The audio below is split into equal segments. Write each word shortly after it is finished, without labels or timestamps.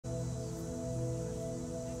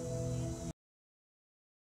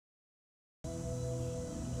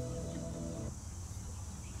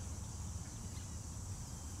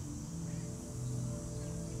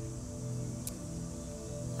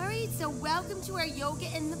so welcome to our yoga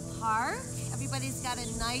in the park. Everybody's got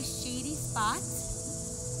a nice shady spot.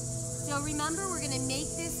 So remember, we're gonna make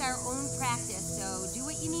this our own practice. So do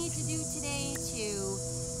what you need to do today to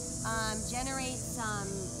generate some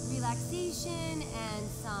relaxation and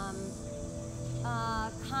some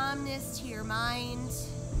calmness to your mind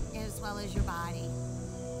as well as your body.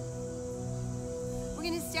 We're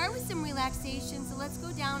gonna start with some relaxation. So let's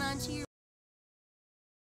go down onto your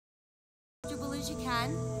comfortable as you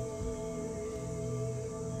can.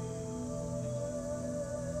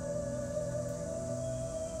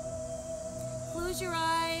 Close your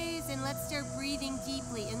eyes and let's start breathing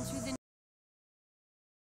deeply in through the neck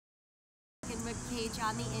and rib cage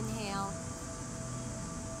on the inhale,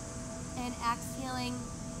 and exhaling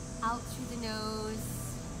out through the nose,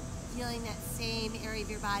 feeling that same area of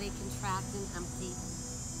your body contract and empty.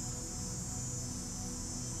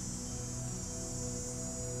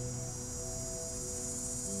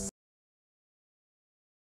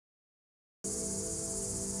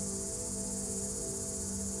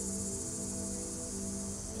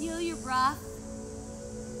 Feel your breath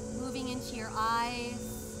moving into your eyes,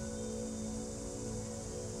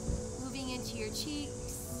 moving into your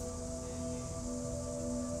cheeks,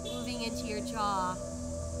 moving into your jaw.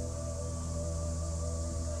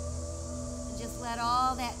 And just let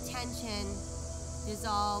all that tension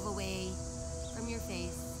dissolve away from your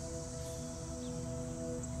face.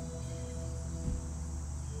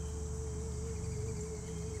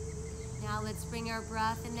 Now let's bring our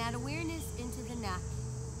breath and that awareness into the neck.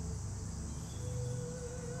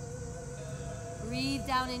 Breathe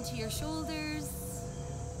down into your shoulders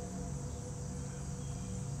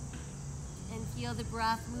and feel the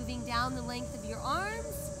breath moving down the length of your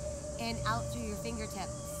arms and out through your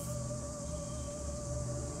fingertips.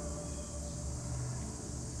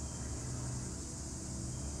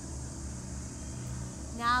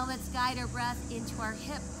 Now let's guide our breath into our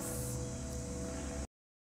hips,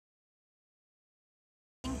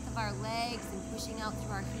 length of our legs and pushing out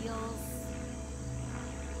through our heels.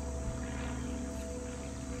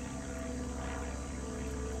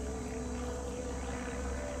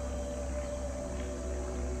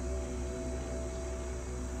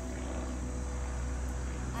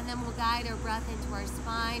 And then we'll guide our breath into our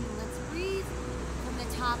spine. And let's breathe from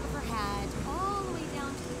the top of our head all the way down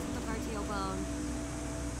to the tip of our tailbone.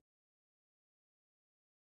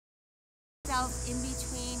 Self in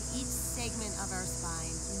between each segment of our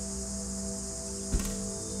spine.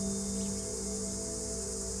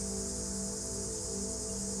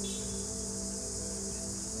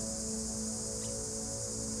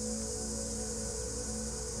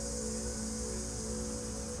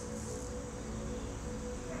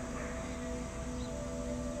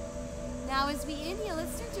 Now as we inhale,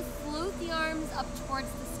 let's start to float the arms up towards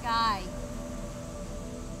the sky.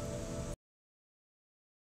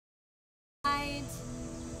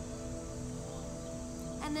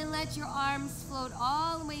 And then let your arms float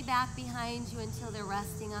all the way back behind you until they're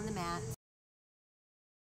resting on the mat.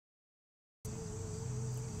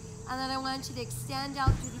 And then I want you to extend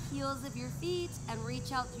out through the heels of your feet and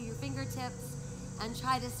reach out through your fingertips and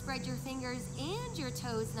try to spread your fingers and your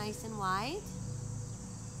toes nice and wide.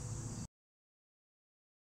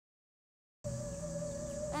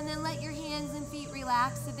 And then let your hands and feet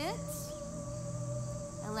relax a bit.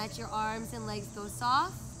 And let your arms and legs go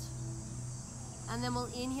soft. And then we'll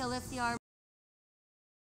inhale, lift the arms.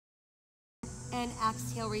 And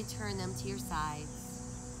exhale, return them to your sides.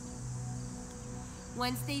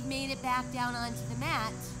 Once they've made it back down onto the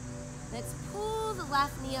mat, let's pull the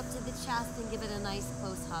left knee up to the chest and give it a nice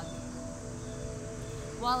close hug.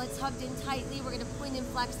 While it's hugged in tightly, we're going to point and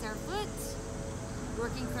flex our foot,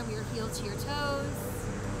 working from your heel to your toes.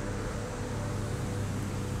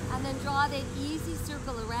 And then draw that easy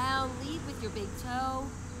circle around, lead with your big toe.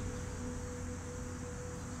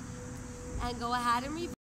 And go ahead and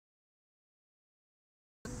reverse.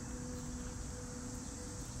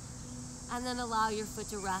 And then allow your foot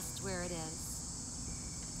to rest where it is.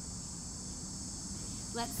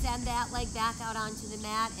 Let's send that leg back out onto the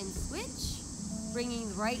mat and switch. Bringing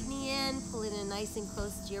the right knee in, pull it in nice and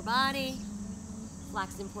close to your body.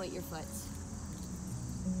 Flex and point your foot.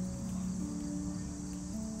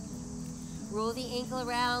 Roll the ankle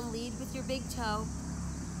around, lead with your big toe.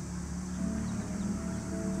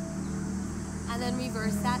 And then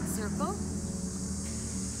reverse that circle.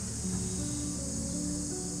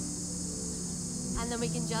 And then we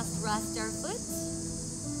can just rest our foot.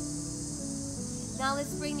 Now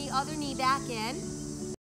let's bring the other knee back in.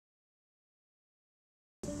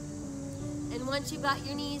 And once you've got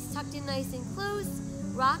your knees tucked in nice and close,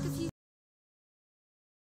 rock a few.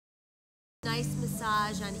 Nice massage.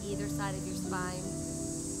 massage on either side of your spine.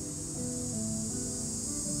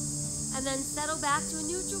 And then settle back to a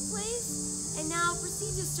neutral place. And now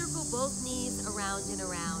proceed to circle both knees around and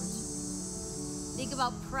around. Think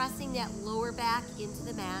about pressing that lower back into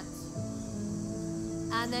the mat.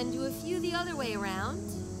 And then do a few the other way around.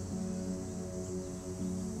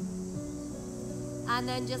 And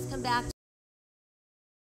then just come back.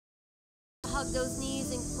 Hug those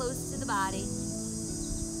knees in close to the body.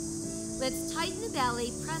 Let's tighten the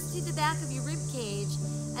belly, press through the back of your rib cage,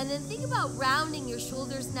 and then think about rounding your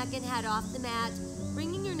shoulders, neck, and head off the mat,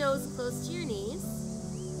 bringing your nose close to your knees.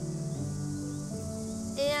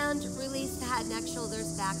 And release the head, neck,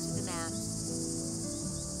 shoulders back to the mat.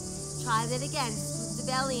 Try that again. Scoop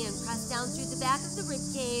the belly in, press down through the back of the rib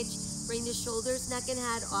cage, bring the shoulders, neck, and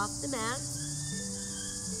head off the mat.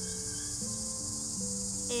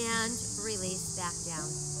 And release back down.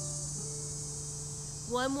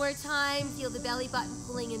 One more time, feel the belly button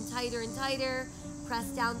pulling in tighter and tighter. Press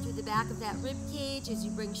down through the back of that rib cage as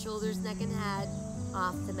you bring shoulders, neck, and head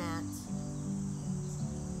off the mat.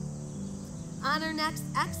 On our next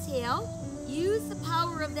exhale, use the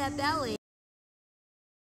power of that belly.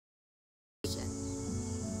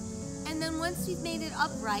 And then once we've made it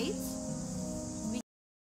upright,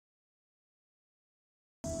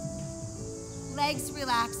 legs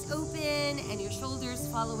relax open and your shoulders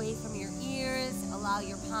fall away from your ears. Allow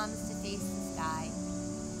your palms to face the sky.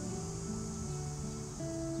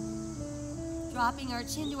 Dropping our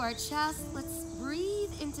chin to our chest, let's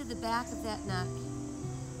breathe into the back of that neck.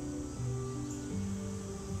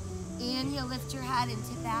 Inhale, lift your head and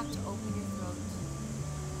tip back to open your throat.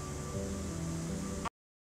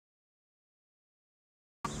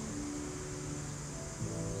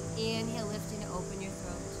 Inhale, lift and open your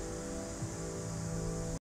throat.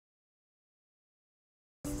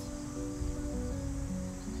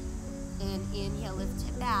 And inhale, lift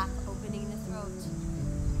it back, opening the throat.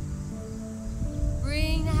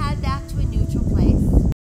 Bring the head back to a neutral place.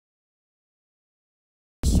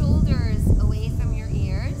 Shoulders away from your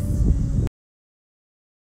ears.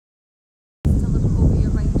 To look over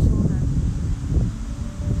your right shoulder.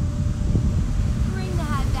 Bring the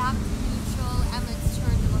head back to neutral and let's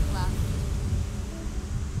turn to look left.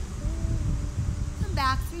 Come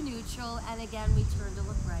back through neutral and again we turn to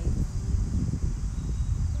look right.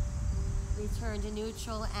 We turn to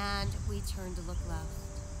neutral and we turn to look left.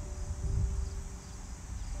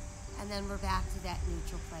 And then we're back to that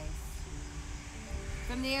neutral place.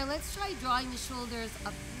 From there, let's try drawing the shoulders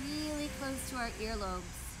up really close to our earlobes.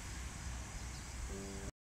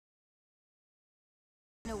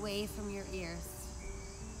 And away from your ears.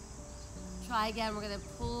 Try again, we're gonna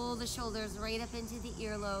pull the shoulders right up into the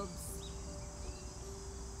earlobes.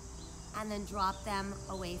 And then drop them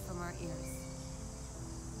away from our ears.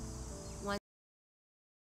 One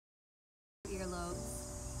earlobes.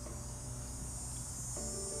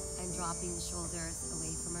 And dropping the shoulders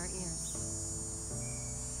away from our ears.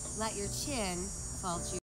 Let your chin fall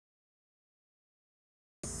to your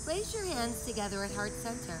place your hands together at heart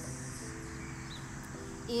center.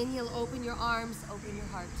 Inhale, open your arms, open your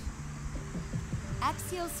heart.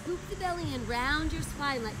 Exhale, scoop the belly in, round your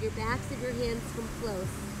spine, let your backs of your hands come close.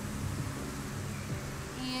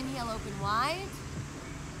 Inhale, open wide.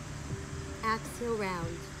 Exhale,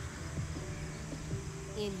 round.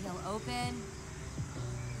 Inhale, open.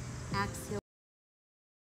 Exhale.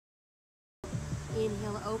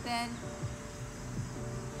 Inhale, open.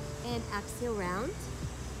 And exhale, round.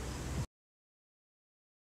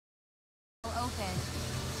 Open.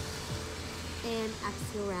 And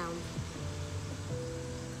exhale, round.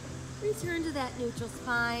 Return to that neutral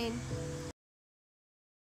spine.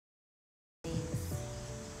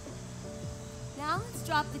 Now let's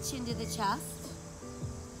drop the chin to the chest.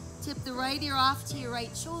 Tip the right ear off to your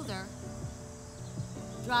right shoulder.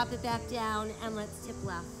 Drop it back down and let's tip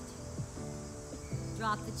left.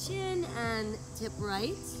 Drop the chin and tip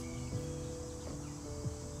right.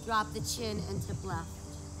 Drop the chin and tip left.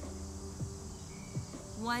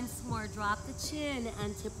 Once more, drop the chin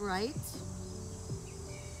and tip right.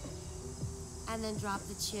 And then drop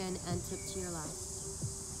the chin and tip to your left.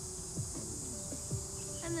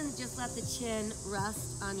 And then just let the chin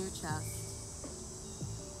rest on your chest.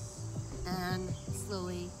 And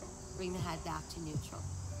slowly bring the head back to neutral.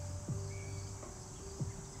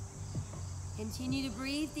 Continue to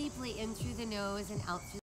breathe deeply in through the nose and out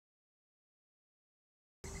through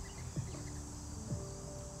the mouth.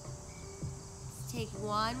 Take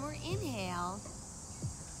one more inhale.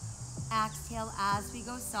 Exhale as we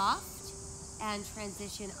go soft and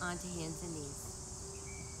transition onto hands and knees.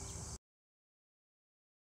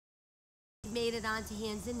 Made it onto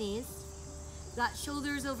hands and knees. Got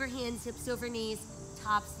shoulders over hands, hips over knees,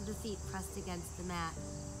 tops of the feet pressed against the mat.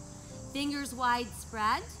 Fingers wide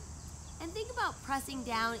spread. And think about pressing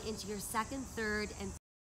down into your second, third, and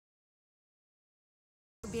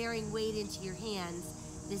bearing weight into your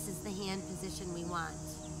hands. This is the hand position we want.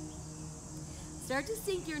 Start to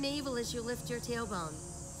sink your navel as you lift your tailbone.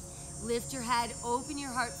 Lift your head, open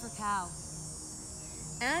your heart for cow.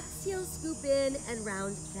 Exhale, scoop in and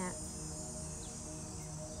round cat.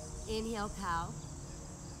 Inhale, cow.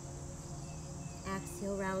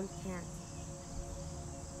 Exhale, round cat.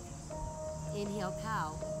 Inhale,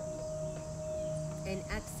 cow. And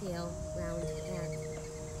exhale, round cat.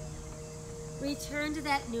 Return to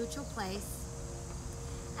that neutral place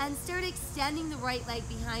and start extending the right leg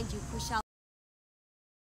behind you. Push out.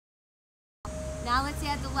 Now let's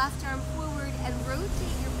add the left arm forward and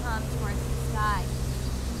rotate your palm towards the sky.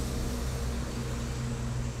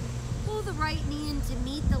 Pull the right knee in to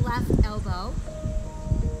meet the left elbow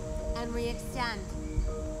and re-extend.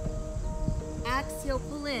 Exhale,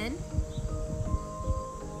 pull in.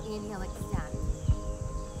 Inhale, extend.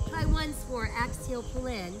 Try once more. Exhale, pull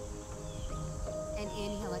in. And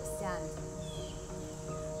inhale, extend.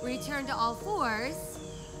 Return to all fours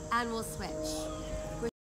and we'll switch.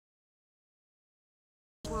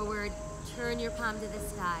 Forward, turn your palm to the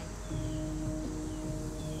sky.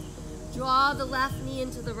 Draw the left knee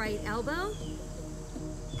into the right elbow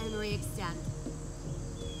and re-extend.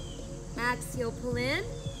 Exhale, pull in.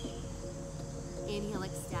 Inhale,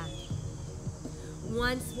 extend.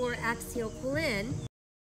 Once more, exhale, pull in.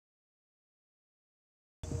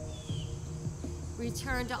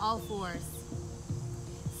 Return to all fours.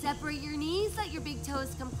 Separate your knees, let your big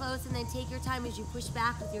toes come close, and then take your time as you push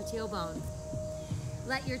back with your tailbone.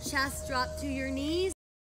 Let your chest drop to your knees.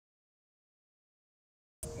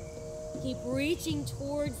 Keep reaching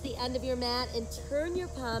towards the end of your mat and turn your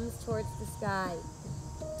palms towards the sky.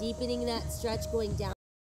 Deepening that stretch, going down.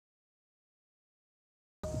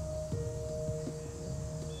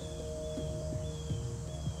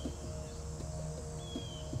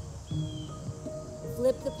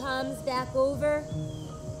 Flip the palms back over.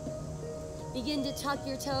 Begin to tuck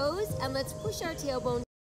your toes and let's push our tailbone.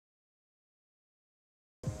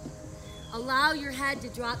 Allow your head to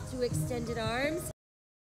drop through extended arms.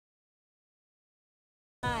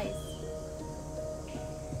 Eyes.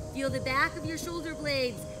 Feel the back of your shoulder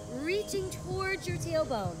blades reaching towards your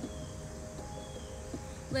tailbone.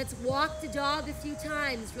 Let's walk the dog a few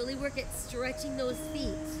times. Really work at stretching those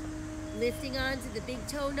feet. Lifting onto the big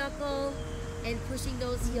toe knuckle and pushing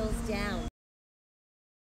those heels down.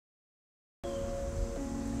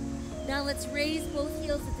 Now let's raise both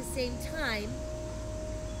heels at the same time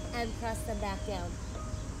and press them back down.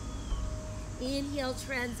 Inhale,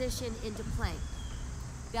 transition into plank.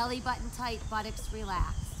 Belly button tight, buttocks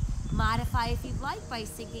relaxed. Modify if you'd like by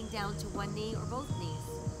sinking down to one knee or both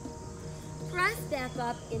knees. Press back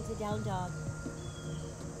up into down dog.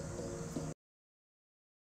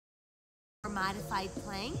 Or modified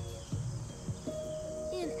plank.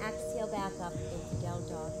 And exhale back up into down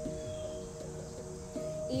dog.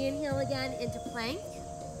 Inhale again into plank.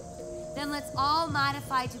 Then let's all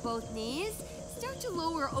modify to both knees. Start to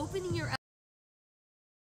lower, opening your elbows.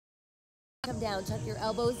 Come down, tuck your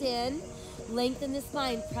elbows in. Lengthen the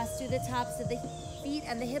spine, press through the tops of the feet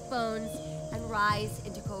and the hip bones and rise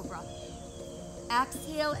into cobra.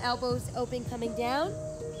 Exhale, elbows open, coming down.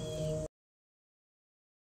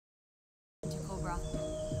 Into cobra.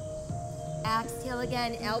 Exhale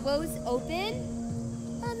again, elbows open.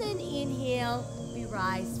 And then inhale, we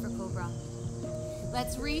rise for cobra.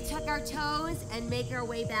 Let's retuck our toes and make our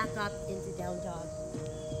way back up into down dog.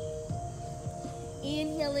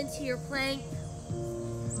 Inhale into your plank.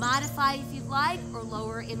 Modify if you'd like or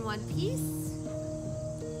lower in one piece.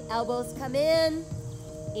 Elbows come in.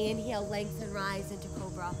 Inhale, lengthen, rise into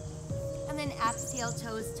cobra. And then exhale,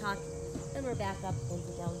 toes tuck, and we're back up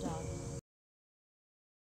into down dog.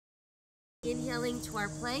 Inhaling to our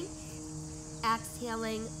plank.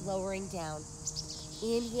 Exhaling, lowering down.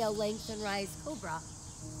 Inhale, lengthen, rise, cobra.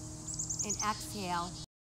 And exhale.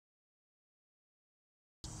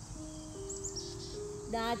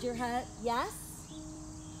 Nod your head, yes.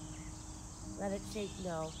 Let it shake,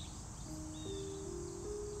 no.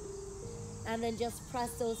 And then just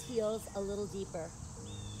press those heels a little deeper.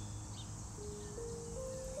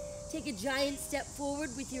 Take a giant step forward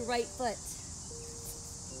with your right foot.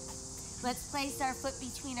 Let's place our foot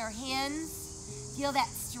between our hands. Feel that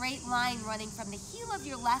straight line running from the heel of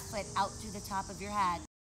your left foot out through the top of your head.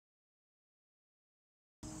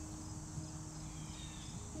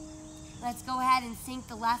 Let's go ahead and sink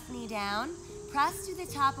the left knee down. Press to the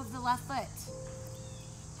top of the left foot.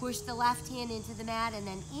 Push the left hand into the mat and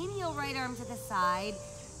then inhale, right arm to the side.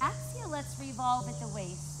 Exhale, let's revolve at the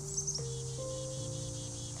waist.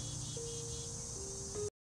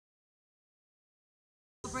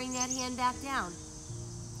 Bring that hand back down.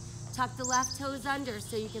 Tuck the left toes under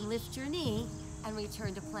so you can lift your knee and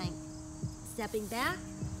return to plank. Stepping back.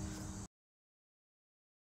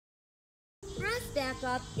 Press back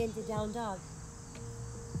up into down dog.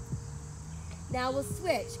 Now we'll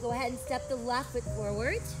switch. Go ahead and step the left foot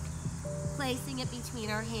forward, placing it between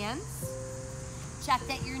our hands. Check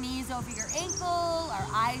that your knee's over your ankle, our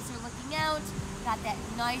eyes are looking out. Got that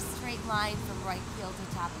nice straight line from right heel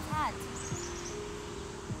to top of head.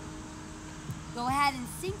 Go ahead and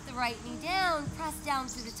sink the right knee down, press down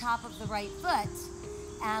to the top of the right foot.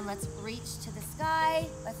 And let's reach to the sky.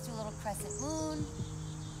 Let's do a little crescent moon.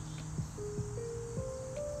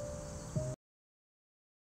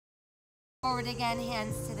 Forward again,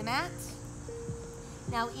 hands to the mat.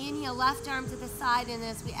 Now inhale, left arm to the side, and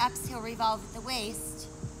as we exhale, revolve at the waist.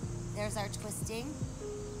 There's our twisting.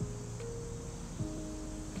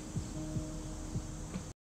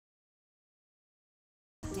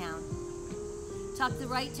 Down. Tuck the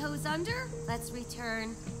right toes under. Let's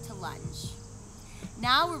return to lunge.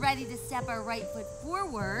 Now we're ready to step our right foot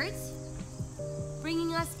forward,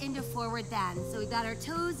 bringing us into forward bend. So we've got our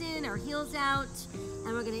toes in, our heels out,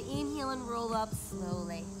 and we're gonna inhale and roll up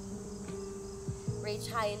slowly. Reach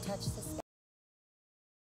high and touch the sky.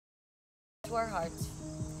 To our heart.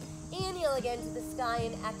 Inhale again to the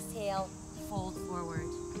sky and exhale, fold forward.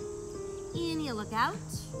 Inhale, look out.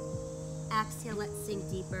 Exhale, let's sink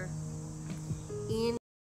deeper. Inhale,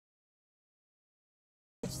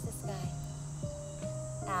 touch the sky.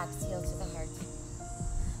 Exhale to the heart.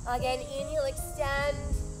 Again, inhale, extend,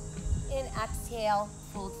 and exhale,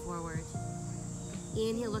 fold forward.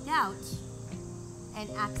 Inhale, look out, and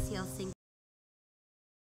exhale, sink.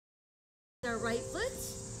 Our right foot,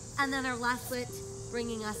 and then our left foot,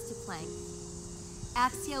 bringing us to plank.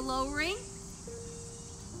 Exhale, lowering,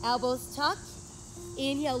 elbows tuck.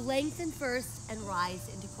 Inhale, lengthen first, and rise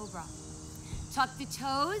into cobra. Tuck the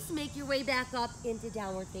toes, make your way back up into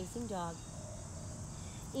downward facing dog.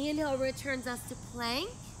 Inhale returns us to plank,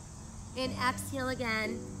 and exhale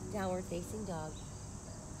again, downward facing dog.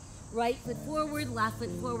 Right foot forward, left foot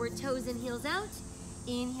forward, toes and heels out.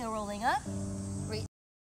 Inhale, rolling up. Reach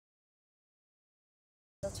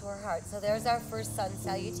to our heart. So there's our first sun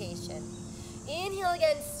salutation. Inhale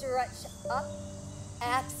again, stretch up.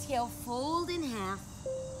 Exhale, fold in half.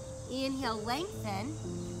 Inhale, lengthen.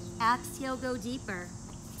 Exhale, go deeper.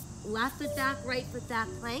 Left foot back, right foot back,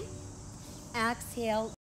 plank.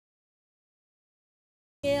 Exhale.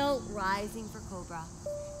 Inhale, rising for cobra.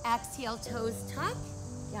 Exhale, toes tuck,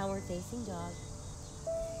 downward facing dog.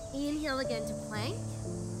 Inhale again to plank.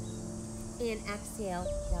 And exhale,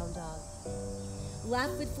 down dog.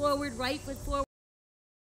 Left foot forward, right foot forward.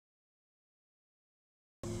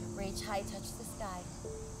 Reach high, touch the sky.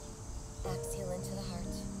 Exhale into the heart.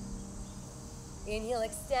 Inhale,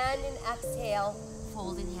 extend, and exhale,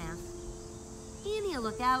 fold in half. Inhale,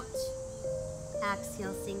 look out.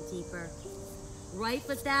 Exhale, sink deeper. Right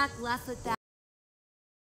foot back, left foot back.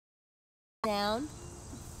 Down.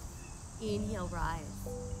 Inhale, rise.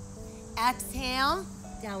 Exhale,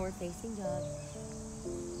 downward facing dog.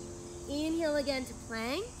 Inhale again to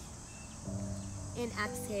plank. And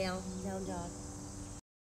exhale, down dog.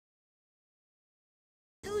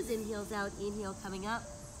 Toes in, heels out. Inhale, coming up.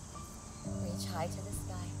 Reach high to the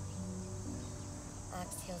sky.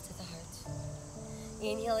 Exhale to the heart.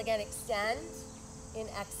 Inhale again, extend. And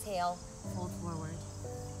exhale, fold forward.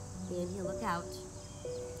 Inhale, look out.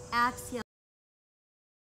 Exhale.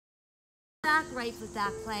 Back, right foot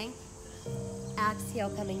back, plank. Exhale,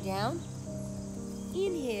 coming down.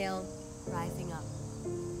 Inhale, rising up.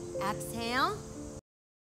 Exhale.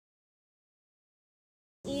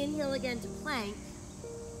 Inhale again to plank.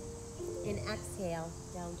 And exhale,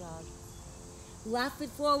 down dog. Left foot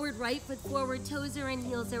forward, right foot forward, toes are in,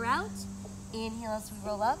 heels are out. Inhale as we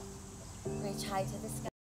roll up. Reach high to the sky.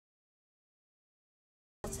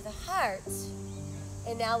 To the heart.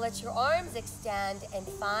 And now let your arms extend and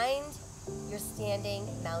find your standing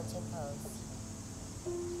mountain pose.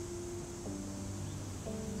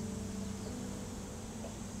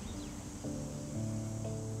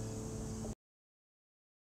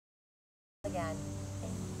 Again.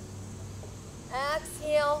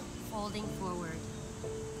 Exhale, folding forward.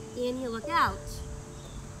 Inhale, look out.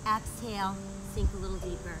 Exhale, sink a little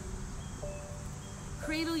deeper.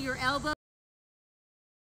 Cradle your elbow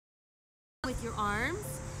with your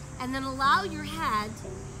arms, and then allow your head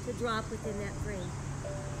to drop within that frame.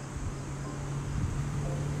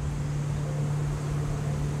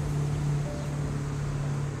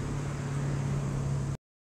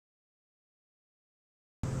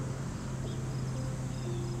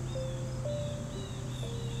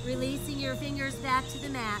 your fingers back to the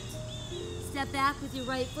mat. Step back with your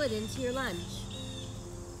right foot into your lunge.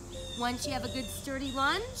 Once you have a good sturdy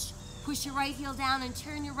lunge, push your right heel down and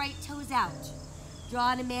turn your right toes out.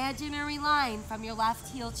 Draw an imaginary line from your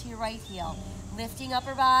left heel to your right heel. Lifting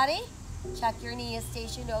upper body. Check your knee is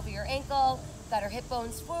stationed over your ankle. Got our hip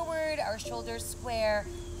bones forward, our shoulders square.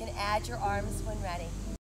 You can add your arms when ready.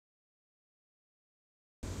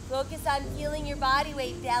 Focus on feeling your body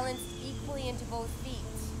weight balanced equally into both feet.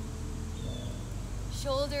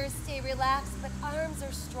 Shoulders stay relaxed, but arms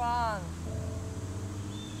are strong.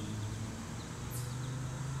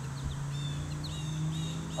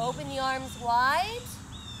 Open the arms wide.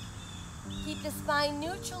 Keep the spine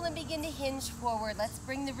neutral and begin to hinge forward. Let's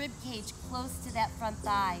bring the rib cage close to that front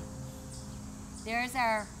thigh. There's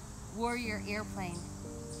our warrior airplane.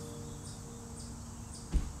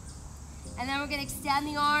 And then we're going to extend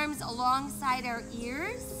the arms alongside our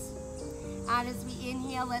ears. And as we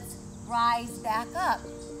inhale, let's rise back up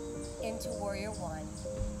into warrior one.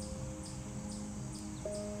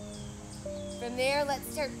 From there,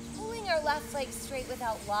 let's start pulling our left leg straight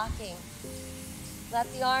without locking.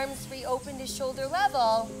 Let the arms reopen to shoulder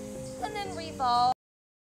level, and then revolve.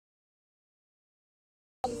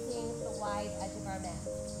 Facing the wide edge of our mat.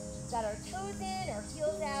 Got our toes in, our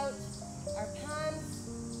heels out, our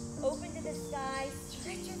palms open to the sky.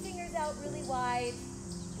 Stretch your fingers out really wide.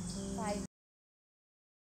 5.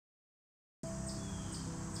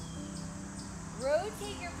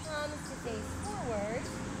 Rotate your palms to face forward.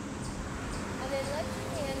 And then let your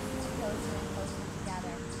hands move closer and closer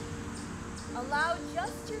together. Allow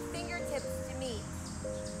just your fingertips to meet.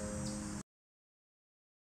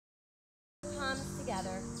 Palms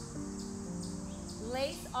together.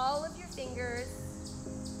 Lace all of your fingers.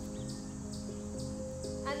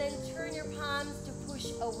 And then turn your palms to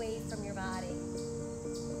push away from your body.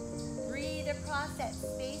 Breathe across that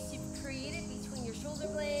space you've created between your shoulder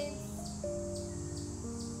blades.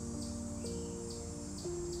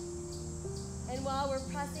 And while we're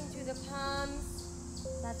pressing through the palms,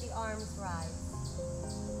 let the arms rise.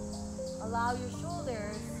 Allow your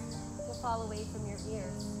shoulders to fall away from your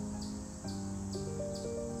ears.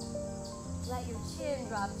 Let your chin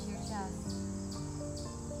drop to your chest.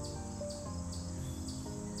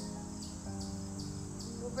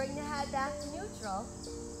 We'll bring the head back to neutral.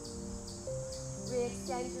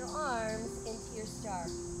 Re-extend your arms into your star.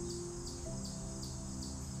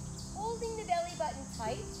 Holding the belly button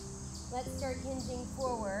tight, let's start hinging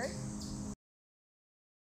forward.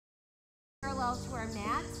 Parallel to our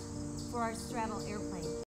mat for our straddle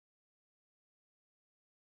airplane.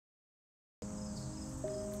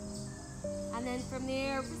 And then from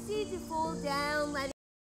there, proceed to fold down, letting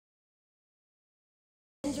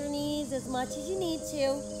bend your knees as much as you need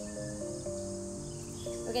to.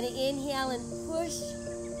 We're going to inhale and push,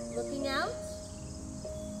 looking out.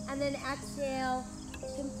 And then exhale,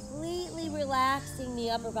 completely relaxing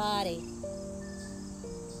the upper body.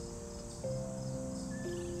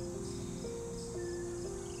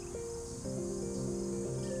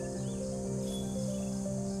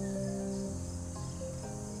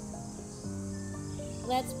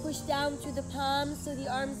 Let's push down through the palms so the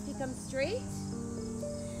arms become straight.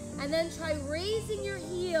 And then try raising your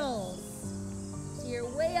heels so you're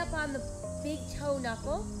way up on the big toe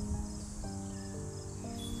knuckle.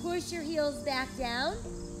 Push your heels back down.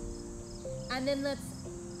 And then let's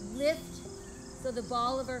lift so the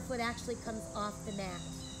ball of our foot actually comes off the mat.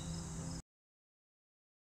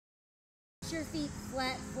 Push your feet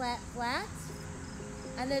flat, flat, flat.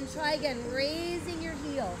 And then try again, raising your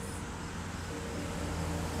heels.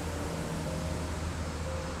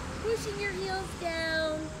 Pushing your heels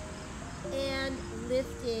down and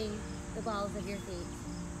lifting the balls of your feet.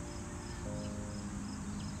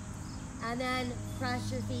 And then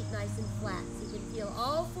press your feet nice and flat so you can feel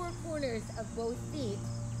all 4 corners of both feet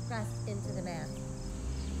pressed into the mat.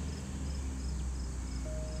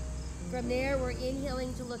 From there, we're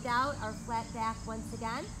inhaling to look out, our flat back once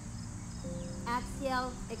again.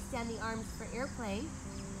 Exhale, extend the arms for airplane.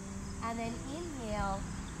 And then inhale,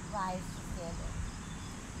 rise to standing.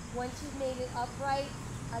 Once you've made it upright,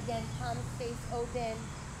 again, palms face open,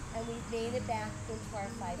 and we've made it back into our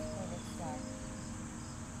 5-pointed star.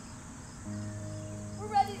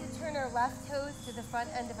 We're ready to turn our left toes to the front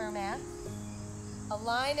end of our mat.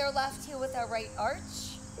 Align our left heel with our right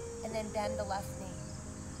arch, and then bend the left knee.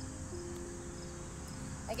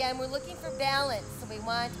 Again, we're looking for balance, so we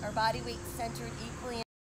want our body weight centered equally.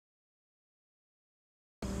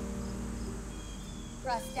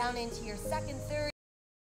 Press down into your second, third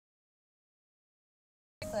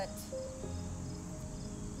foot.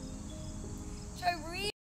 Try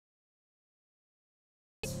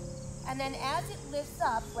And then as it lifts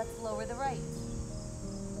up, let's lower the right.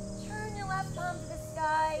 Turn your left palm to the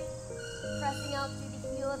sky, pressing out through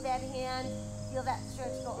the heel of that hand. Feel that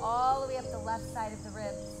stretch go all the way up the left side of the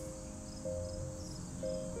ribs.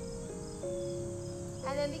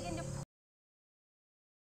 And then begin to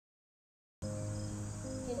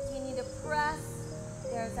continue to press.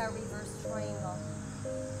 There's our reverse triangle.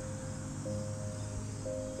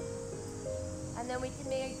 And then we can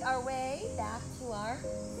make our way back to our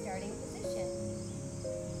starting position.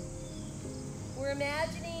 We're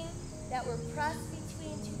imagining that we're pressed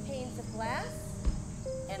between two panes of glass,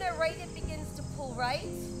 and our right hip begins to pull right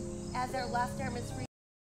as our left arm is reaching.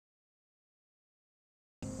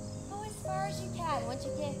 Go as far as you can. Once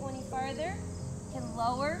you can't go any farther, you can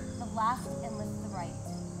lower the left and lift the right.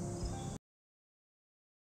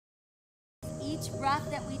 Each breath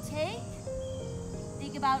that we take,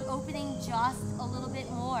 think about opening just a little bit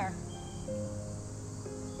more.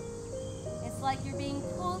 It's like you're being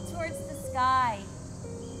pulled towards the sky.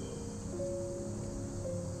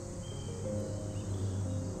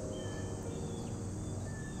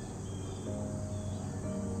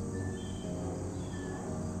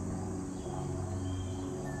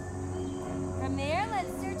 From there, let's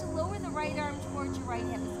start to lower the right arm towards your right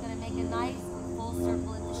hip. It's going to make a nice full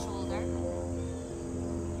circle at the shoulder.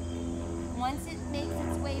 Once it makes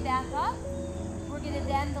its way back up, we're going to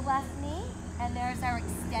bend the left knee, and there's our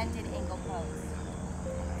extended ankle pose.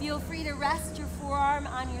 Feel free to rest your forearm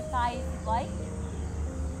on your thigh if you'd like.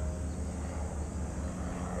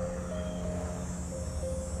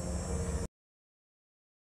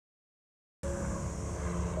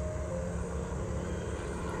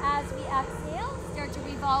 As we exhale, start to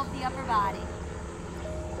revolve the upper body.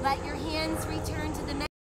 Let your hands return to the mat.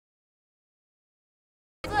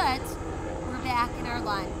 We're back in our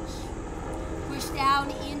lunge. Push down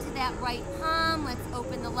into that right palm. Let's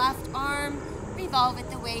open the left arm. Revolve at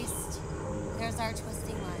the waist. There's our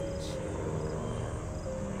twisting lunge.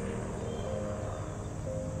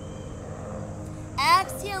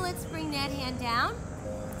 Exhale, let's bring that hand down.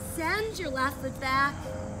 Send your left foot back.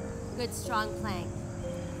 Good strong plank.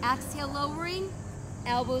 Exhale, lowering.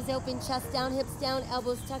 Elbows open, chest down, hips down,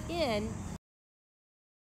 elbows tuck in.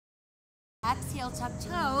 Exhale, tuck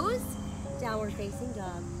toes. Downward facing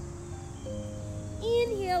dog.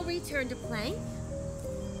 Inhale, return to plank.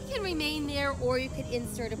 You can remain there, or you could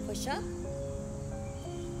insert a push-up.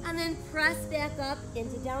 And then press back up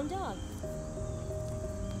into down dog.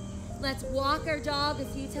 Let's walk our dog a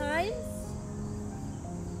few times.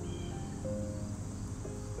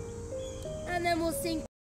 And then we'll sink.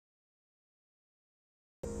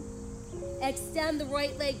 Extend the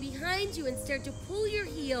right leg behind you and start to pull your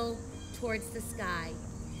heel towards the sky.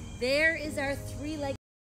 There is our three-legged.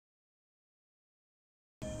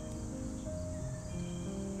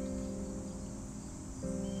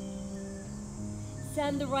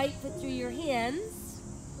 Send the right foot through your hands,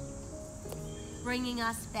 bringing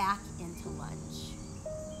us back into lunge.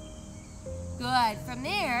 Good. From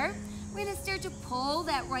there, we're going to start to pull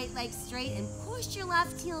that right leg straight and push your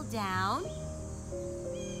left heel down.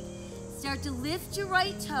 Start to lift your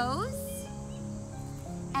right toes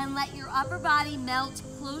and let your upper body melt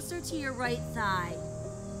closer to your right thigh.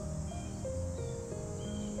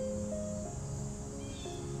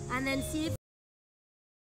 And then see if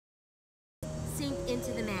you sink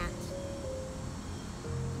into the mat.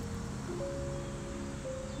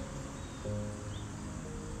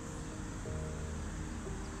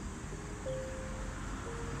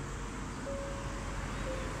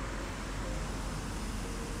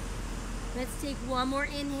 Let's take one more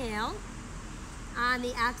inhale. On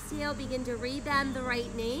the exhale, begin to rebend the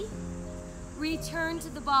right knee. Return to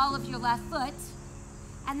the ball of your left foot.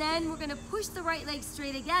 And then we're going to push the right leg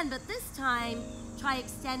straight again, but this time, try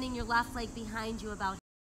extending your left leg behind you about.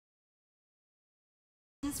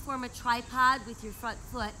 Form a tripod with your front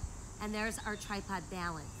foot, and there's our tripod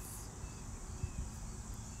balance.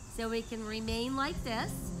 So we can remain like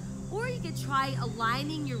this, or you could try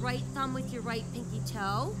aligning your right thumb with your right pinky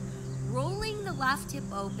toe, rolling the left hip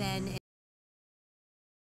open.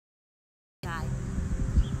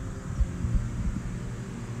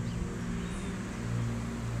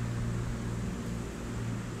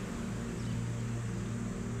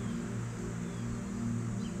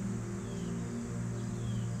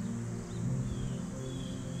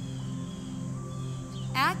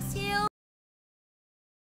 Exhale.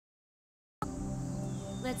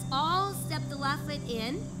 Let's all step the left foot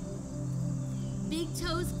in. Big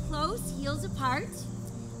toes close, heels apart.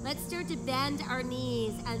 Let's start to bend our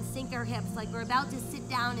knees and sink our hips like we're about to sit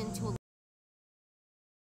down into a.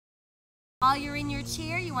 While you're in your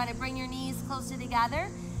chair, you want to bring your knees closer together.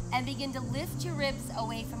 And begin to lift your ribs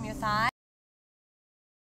away from your thighs.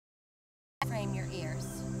 Frame your ears.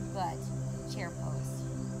 Good. Chair pose.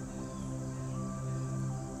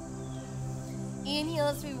 Inhale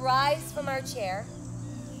as we rise from our chair.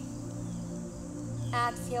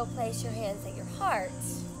 Exhale, place your hands at your heart.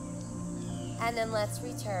 And then let's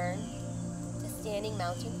return to standing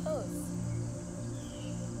mountain pose.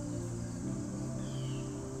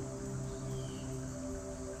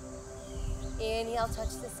 Inhale,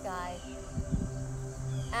 touch the sky.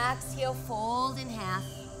 Exhale, fold in half.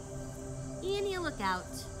 Inhale, look out.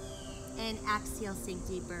 And exhale, sink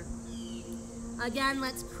deeper. Again,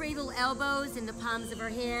 let's cradle elbows in the palms of our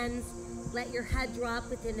hands. Let your head drop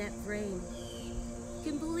within that frame.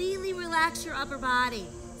 Completely relax your upper body.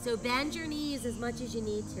 So bend your knees as much as you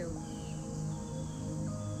need to.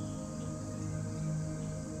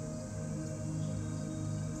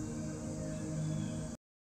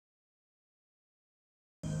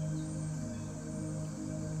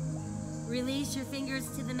 Release your fingers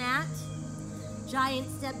to the mat. Giant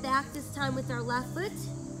step back, this time with our left foot,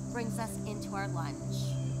 brings us into our lunge.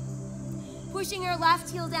 Pushing our left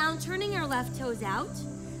heel down, turning our left toes out.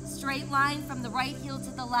 Straight line from the right heel to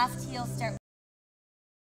the left heel. Start.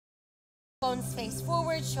 Bones face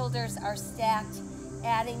forward, shoulders are stacked.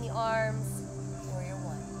 Adding the arms, warrior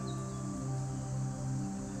one.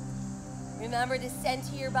 Remember to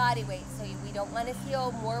center your body weight, so we don't want to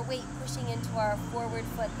feel more weight pushing into our forward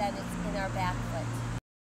foot than it's in our back foot.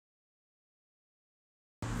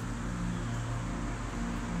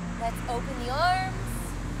 Let's open the arms.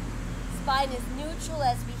 Spine is neutral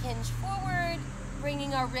as we hinge forward,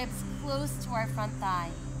 bringing our ribs close to our front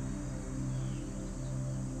thigh.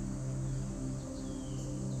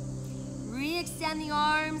 Re-extend the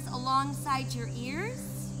arms alongside your ears.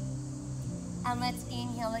 And let's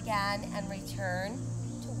inhale again and return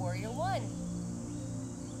to warrior one.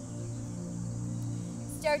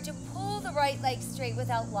 Start to pull the right leg straight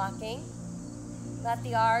without locking. Let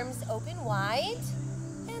the arms open wide.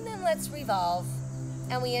 And then let's revolve.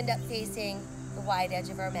 And we end up facing the wide edge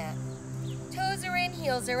of our mat. Toes are in,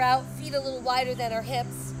 heels are out, feet a little wider than our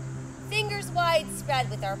hips. Fingers wide spread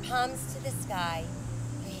with our palms to the sky.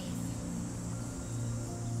 Breathe.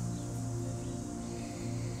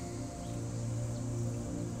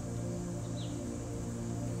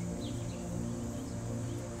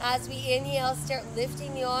 As we inhale, start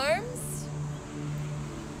lifting the arms.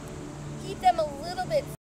 Keep them a little bit.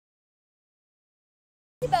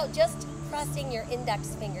 Think about just pressing your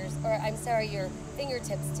index fingers, or your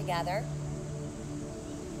fingertips together.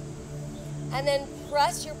 And then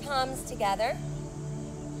press your palms together.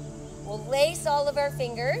 We'll lace all of our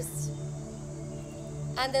fingers.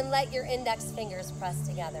 And then let your index fingers press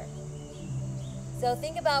together. So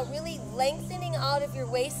think about really lengthening out of your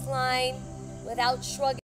waistline without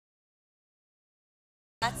shrugging.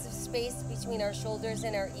 Lots of space between our shoulders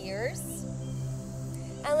and our ears.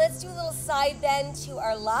 And let's do a little side bend to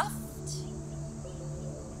our left.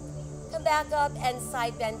 Come back up and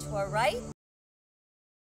side bend to our right.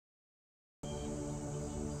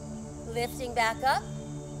 Lifting back up.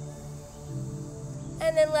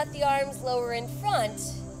 And then let the arms lower in front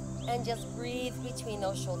and just breathe between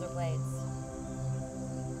those shoulder blades.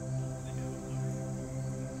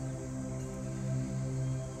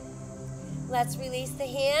 Let's release the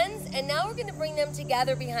hands, and now we're going to bring them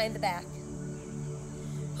together behind the back.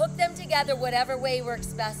 Hook them together whatever way works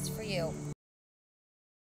best for you.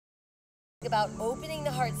 Think about opening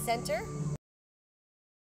the heart center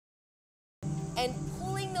and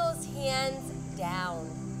pulling those hands down.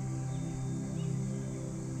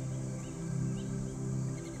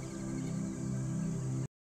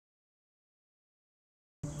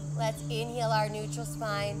 Let's inhale our neutral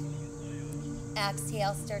spine.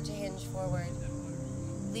 Exhale, start to hinge forward.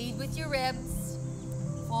 Lead with your ribs.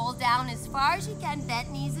 Fold down as far as you can. Bent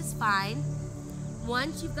knees is fine.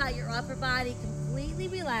 Once you've got your upper body completely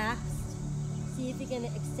relaxed, see if you can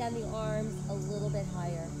extend the arms a little bit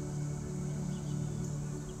higher.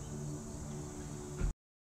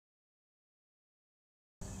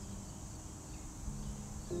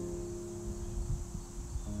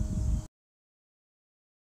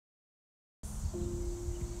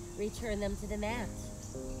 Return them to the mat.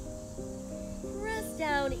 Press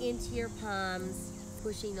down into your palms,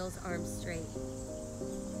 pushing those arms straight.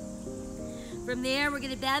 From there, we're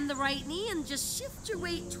going to bend the right knee and just shift your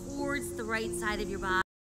weight towards the right side of your body,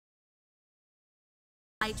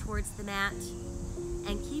 towards the mat,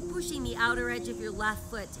 and keep pushing the outer edge of your left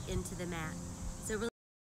foot into the mat. So really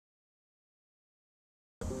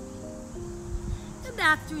come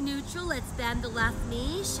back through neutral. Let's bend the left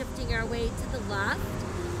knee, shifting our weight to the left.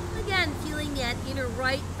 Again, feeling that inner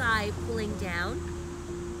right thigh pulling down.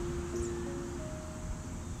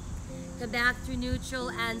 Come back through neutral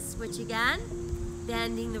and switch again,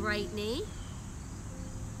 bending the right knee.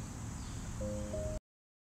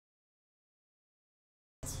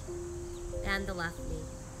 And the left knee.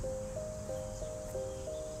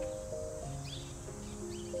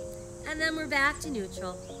 And then we're back to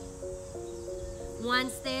neutral.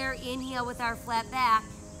 Once there, inhale with our flat back.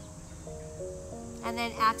 And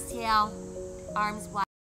then exhale, arms wide.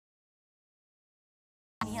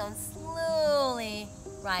 Inhale and slowly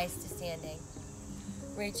rise to standing.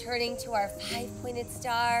 Returning to our 5-pointed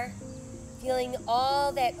star, feeling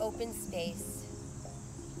all that open space.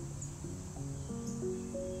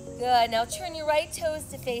 Good, now turn your right toes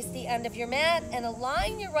to face the end of your mat and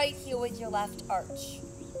align your right heel with your left arch.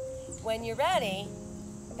 When you're ready,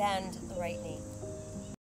 bend the right knee.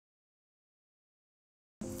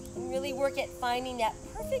 And really work at finding that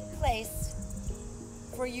perfect place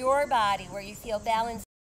for your body where you feel balanced.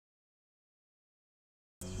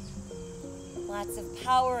 Lots of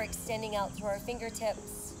power extending out through our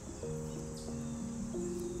fingertips.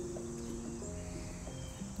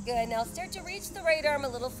 Good, now start to reach the right arm a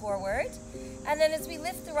little forward. And then as we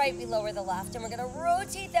lift the right, we lower the left. And we're gonna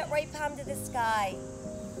rotate that right palm to the sky.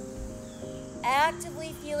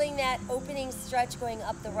 Actively feeling that opening stretch going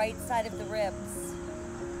up the right side of the ribs.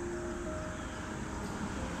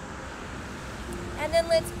 And then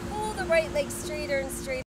let's pull the right leg straighter and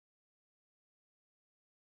straighter.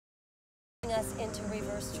 Us into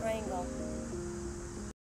reverse triangle.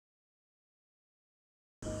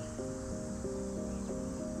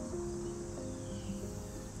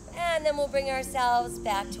 And then we'll bring ourselves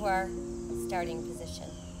back to our starting position.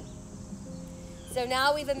 So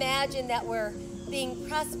now we've imagined that we're being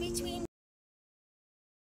pressed between.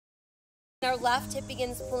 Our left hip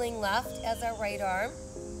begins pulling left as our right arm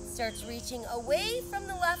starts reaching away from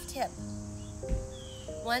the left hip.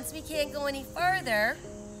 Once we can't go any farther,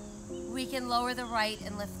 we can lower the right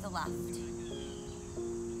and lift the left.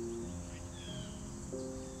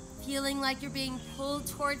 Feeling like you're being pulled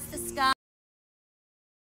towards the sky.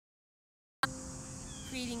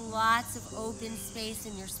 Creating lots of open space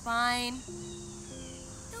in your spine.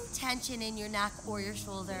 No tension in your neck or your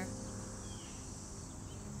shoulder.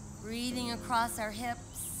 Breathing across our hips.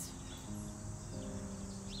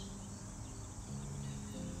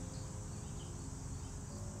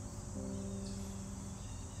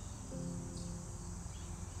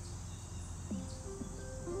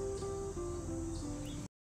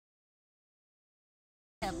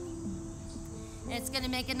 And it's going to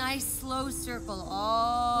make a nice slow circle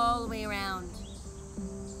all the way around.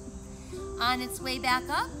 On its way back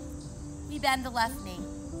up, we bend the left knee.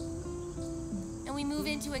 And we move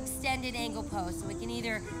into extended angle pose. So we can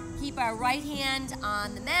either keep our right hand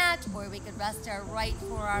on the mat or we could rest our right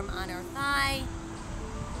forearm on our thigh.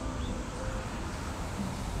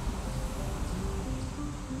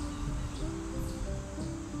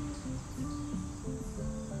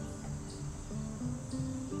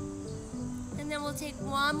 Then we'll take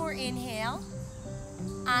one more inhale.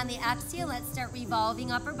 On the exhale, let's start revolving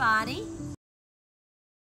upper body.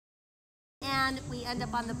 And we end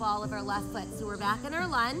up on the ball of our left foot. So we're back in our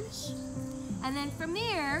lunge. And then from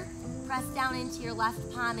there, press down into your left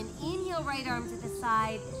palm and inhale right arm to the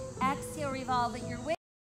side. Exhale, revolve at your waist.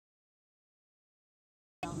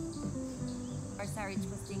 Or sorry,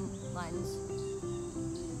 twisting lunge.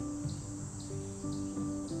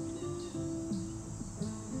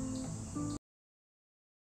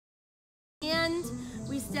 And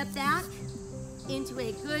we step back into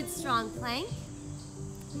a good strong plank.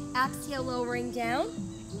 Exhale, lowering down.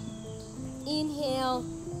 Inhale,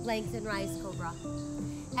 lengthen, rise, cobra.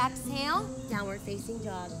 Exhale, downward facing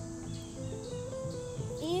dog.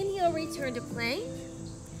 Inhale, return to plank.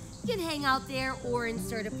 You can hang out there or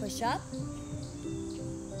insert a push-up.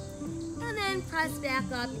 And then press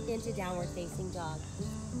back up into downward facing dog.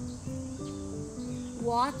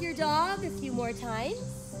 Walk your dog a few more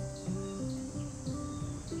times.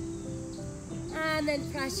 And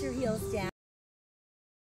then press your heels down.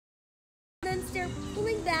 And then start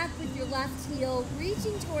pulling back with your left heel,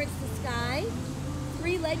 reaching towards the sky.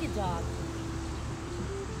 Three-legged dog.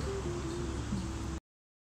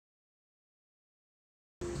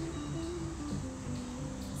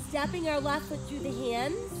 Stepping our left foot through the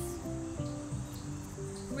hands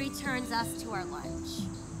returns us to our lunge.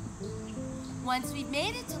 Once we've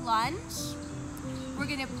made it to lunge, we're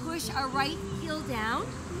going to push our right heel down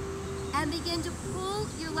and begin to pull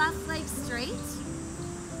your left leg straight.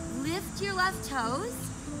 Lift your left toes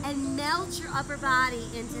and melt your upper body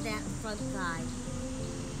into that front thigh.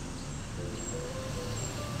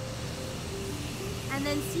 And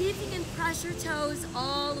then see if you can press your toes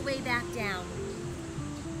all the way back down.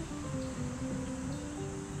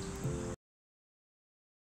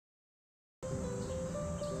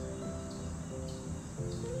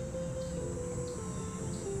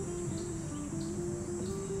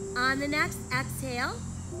 On the next exhale,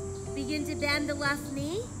 begin to bend the left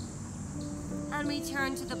knee and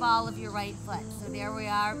return to the ball of your right foot. So there we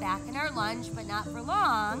are, back in our lunge, but not for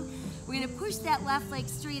long. We're gonna push that left leg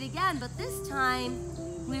straight again, but this time,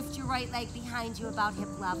 lift your right leg behind you about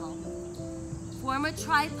hip level. Form a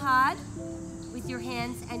tripod with your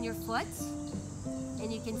hands and your foot,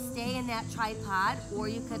 and you can stay in that tripod, or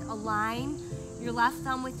you could align your left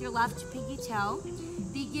thumb with your left pinky toe.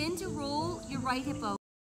 Begin to roll your right hip over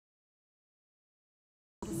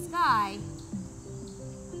the sky,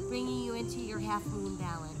 bringing you into your half moon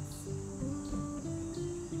balance.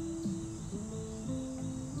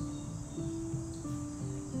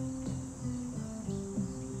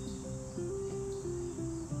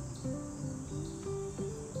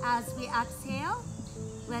 As we exhale,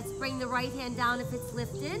 let's bring the right hand down if it's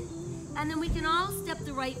lifted, and then we can all step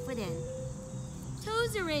the right foot in.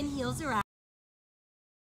 Toes are in, heels are out.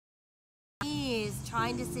 Knees,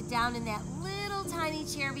 trying to sit down in that little tiny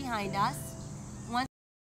chair behind us. Once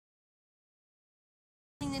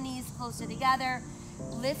the knees closer together,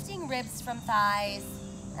 lifting ribs from thighs,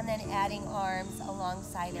 and then adding arms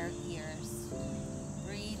alongside our ears.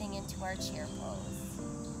 Breathing into our chair pose.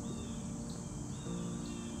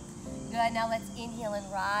 Good, now let's inhale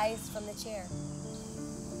and rise from the chair.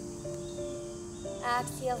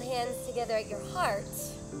 Exhale, hands together at your heart.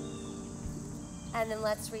 And then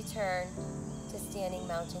let's return to standing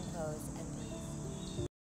mountain pose and breathe.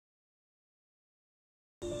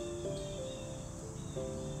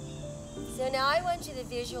 So now I want you to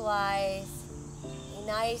visualize a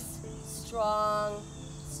nice, strong,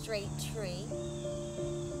 straight tree.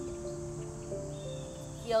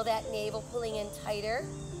 Feel that navel pulling in tighter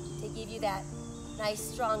to give you that nice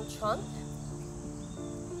strong trunk.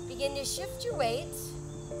 Begin to shift your weight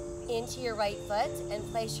into your right foot and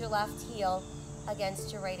place your left heel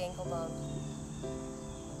against your right ankle bone.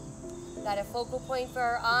 Got a focal point for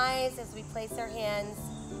our eyes as we place our hands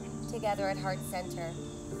together at heart center.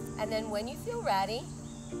 And then when you feel ready,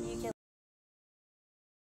 you can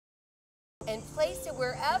and place it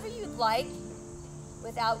wherever you'd like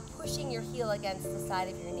without pushing your heel against the side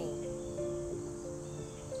of your knee.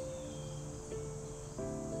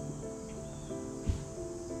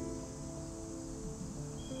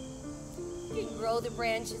 You can grow the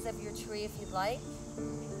branches of your tree if you'd like.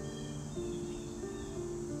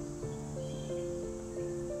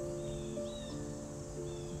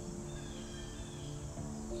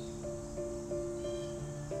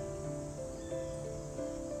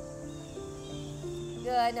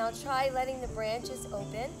 Good, now try letting the branches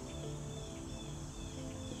open.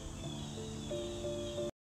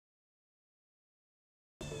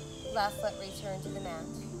 Left foot return to the mat.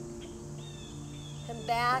 Come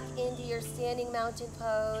back into your standing mountain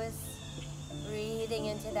pose, breathing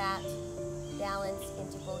into that balance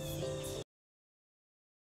into both feet.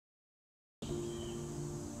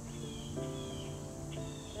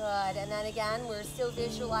 Good, and then again, we're still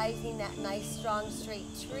visualizing that nice, strong, straight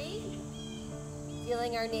tree.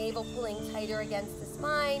 Feeling our navel pulling tighter against the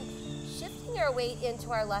spine, shifting our weight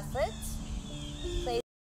into our left foot,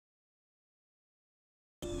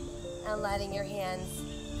 and letting your hands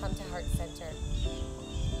come to heart center.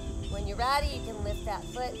 When you're ready, you can lift that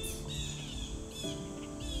foot.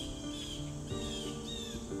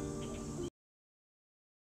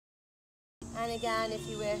 And again, if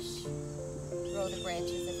you wish, grow the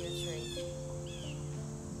branches of your tree.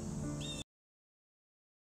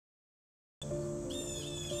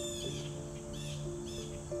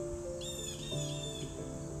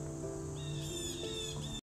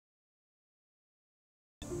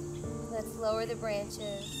 Let's lower the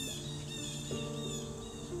branches.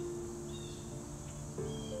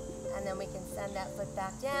 And then we can send that foot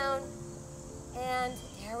back down. And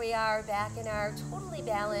there we are, back in our totally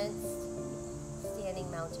balanced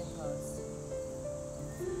standing mountain pose.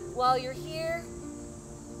 While you're here,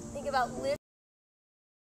 think about lifting,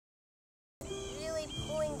 really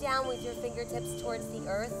pulling down with your fingertips towards the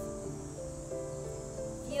earth.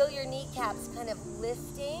 Feel your kneecaps kind of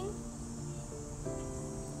lifting.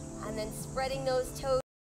 And then spreading those toes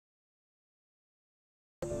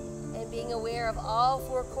and being aware of all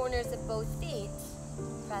four corners of both feet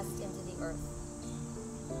pressed into the earth.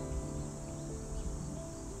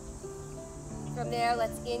 From there,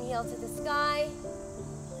 let's inhale to the sky.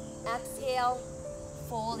 Exhale,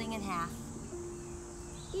 folding in half.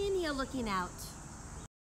 Inhale, looking out.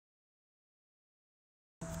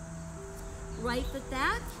 Right foot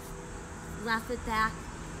back, left foot back,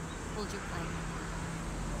 hold your plank.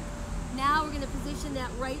 Now we're gonna position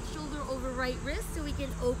that right shoulder over right wrist so we can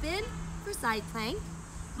open for side plank.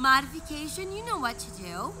 Modification, you know what to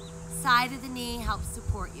do. Side of the knee helps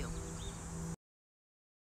support you.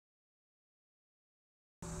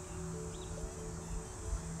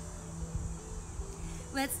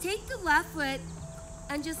 Let's take the left foot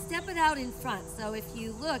and just step it out in front. So if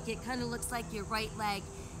you look, it kind of looks like your right leg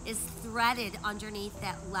is threaded underneath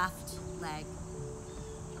that left leg.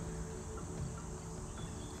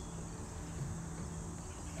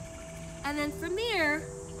 And then from there,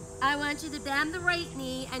 I want you to bend the right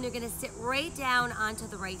knee and you're gonna sit right down onto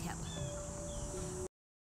the right hip.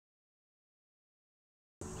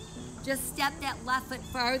 Just step that left foot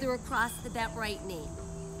farther across the bent right knee.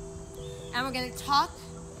 And we're gonna tuck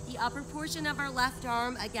the upper portion of our left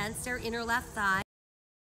arm against our inner left thigh.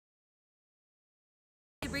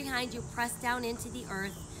 Behind you, press down into the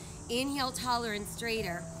earth. Inhale, taller and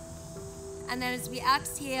straighter. And then as we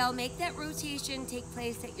exhale, make that rotation take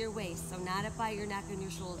place at your waist, so not up by your neck and your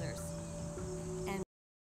shoulders. And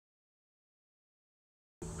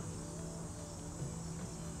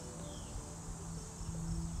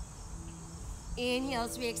inhale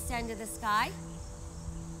as we extend to the sky.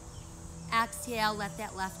 Exhale, let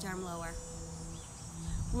that left arm lower.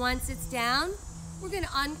 Once it's down, we're gonna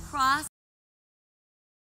uncross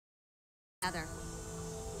together.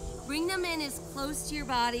 Bring them in as close to your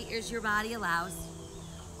body as your body allows.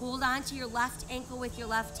 Hold on to your left ankle with your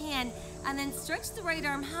left hand and then stretch the right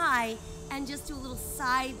arm high and just do a little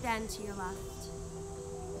side bend to your left.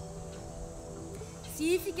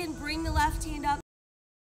 See if you can bring the left hand up.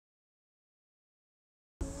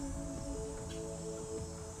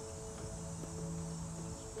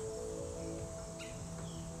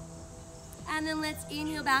 And then let's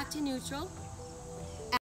inhale back to neutral.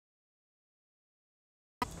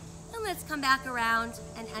 And let's come back around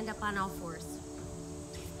and end up on all fours.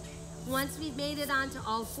 Once we've made it onto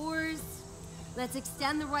all fours, let's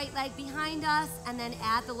extend the right leg behind us and then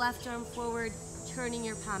add the left arm forward, turning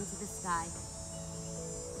your palm to the sky.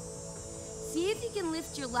 See if you can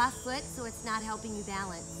lift your left foot so it's not helping you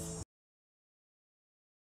balance.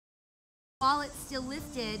 While it's still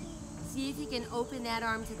lifted, see if you can open that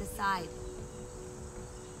arm to the side.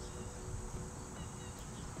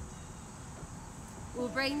 We'll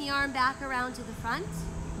bring the arm back around to the front.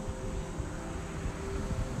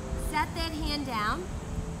 Set that hand down.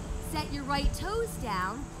 Set your right toes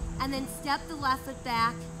down, and then step the left foot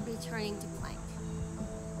back, returning to plank.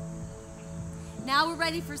 Now we're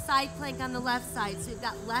ready for side plank on the left side. So we've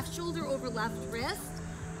got left shoulder over left wrist.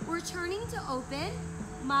 We're turning to open.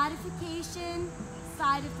 Modification,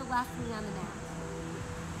 side of the left knee on the mat.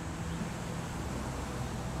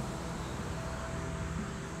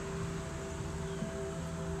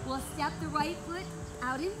 We'll step the right foot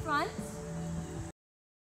out in front.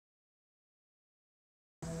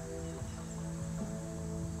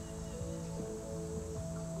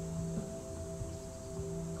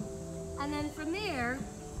 And then from there,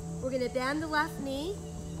 we're going to bend the left knee,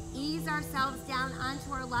 ease ourselves down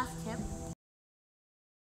onto our left hip.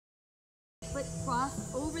 Foot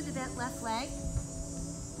cross over the bent left leg.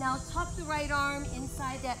 Now tuck the right arm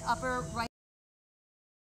inside that upper right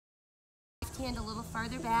hand a little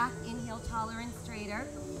farther back. Inhale, taller and straighter.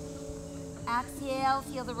 Exhale,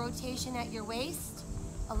 feel the rotation at your waist,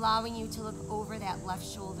 allowing you to look over that left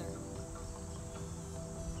shoulder.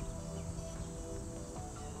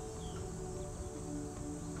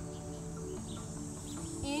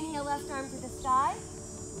 Inhale, left arm to the sky,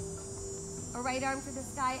 or right arm to the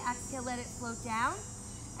sky. Exhale, let it float down.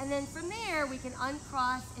 And then from there, we can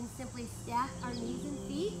uncross and simply stack our knees and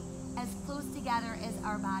feet as close together as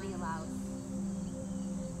our body allows.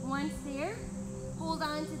 Once there, hold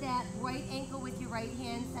on to that right ankle with your right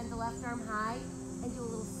hand, send the left arm high, and do a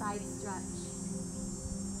little side stretch.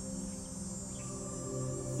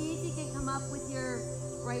 See if you can come up with your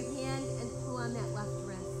right hand and pull on that left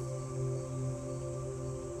wrist.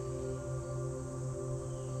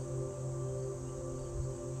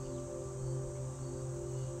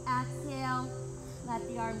 Exhale, let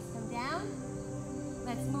the arms come down.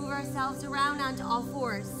 Let's move ourselves around onto all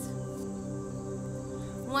fours.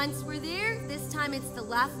 Once we're there, this time it's the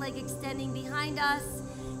left leg extending behind us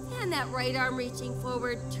and that right arm reaching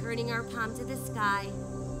forward, turning our palm to the sky.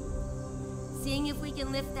 Seeing if we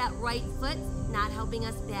can lift that right foot, not helping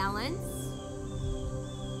us balance.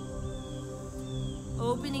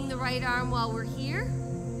 Opening the right arm while we're here.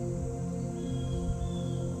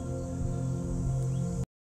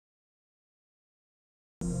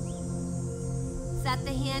 set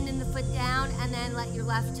the hand and the foot down, and then let your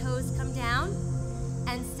left toes come down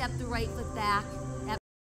and step the right foot back.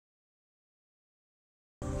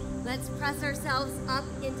 Let's press ourselves up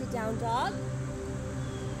into down dog.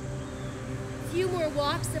 A few more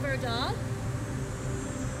walks of our dog.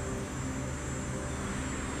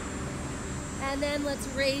 And then let's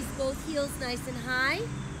raise both heels nice and high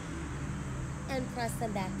and press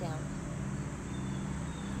them back down.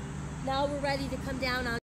 Now we're ready to come down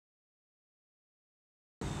on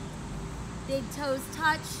big toes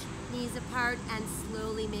touch, knees apart, and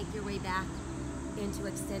slowly make your way back into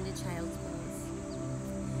extended child's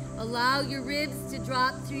pose. Allow your ribs to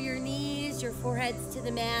drop through your knees, your foreheads to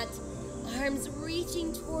the mat, arms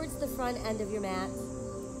reaching towards the front end of your mat.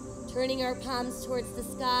 Turning our palms towards the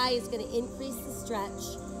sky is going to increase the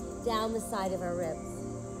stretch down the side of our ribs.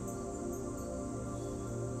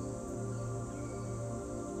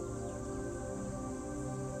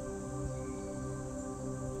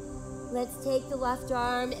 Let's take the left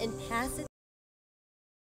arm and pass it.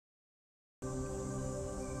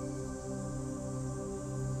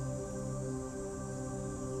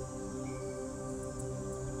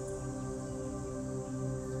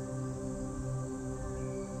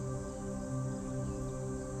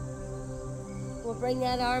 We'll bring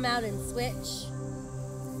that arm out and switch.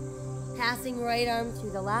 Passing right arm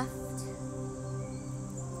through the left.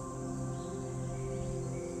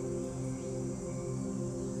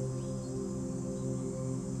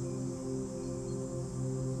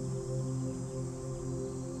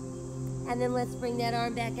 And then let's bring that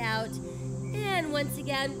arm back out. And once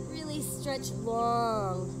again, really stretch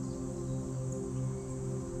long.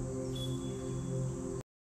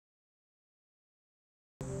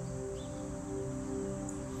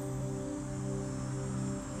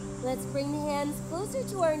 Let's bring the hands closer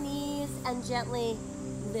to our knees and gently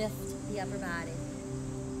lift the upper body.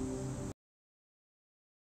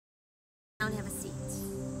 Down, have a seat.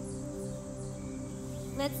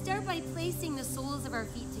 Let's start by placing the soles of our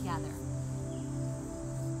feet together.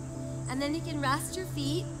 And then you can rest your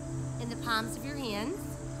feet in the palms of your hands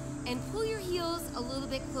and pull your heels a little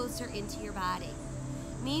bit closer into your body.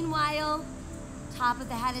 Meanwhile, top of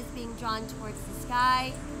the head is being drawn towards the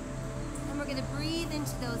sky. And we're going to breathe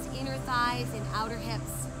into those inner thighs and outer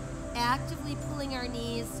hips, actively pulling our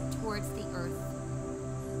knees towards the earth.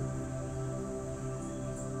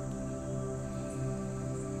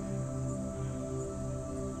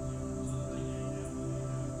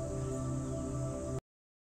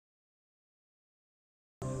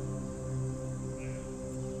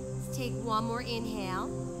 Let's take one more inhale.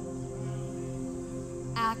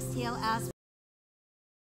 Exhale as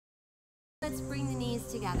let's bring the knees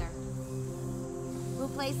together. We'll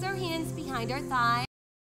place our hands behind our thighs,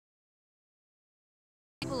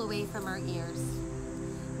 pull away from our ears.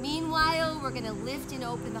 Meanwhile, we're going to lift and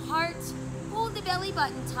open the heart, hold the belly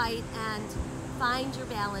button tight, and find your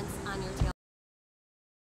balance on your tail.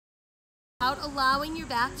 Without allowing your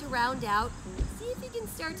back to round out, see if you can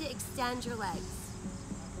start to extend your legs.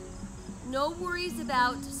 No worries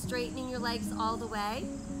about straightening your legs all the way.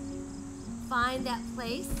 Find that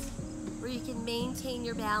place where you can maintain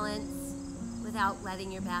your balance without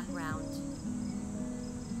letting your back round.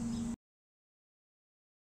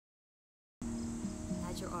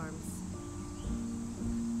 Add your arms.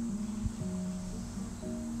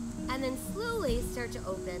 And then slowly start to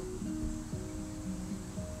open.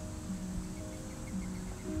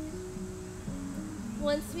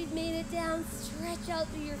 Once we've made it down, stretch out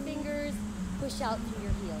through your fingers, push out through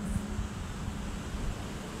your heels.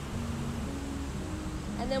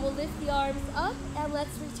 And then we'll lift the arms up and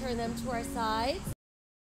let's return them to our sides.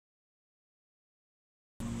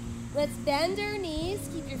 Let's bend our knees,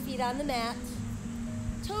 keep your feet on the mat.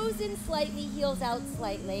 Toes in slightly, heels out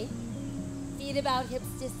slightly. Feet about hips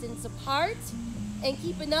distance apart. And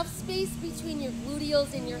keep enough space between your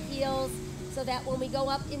gluteals and your heels so that when we go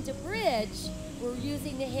up into bridge, we're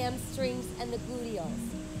using the hamstrings and the gluteals.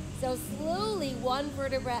 So slowly, one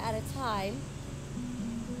vertebra at a time,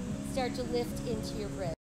 start to lift into your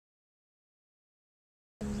bridge.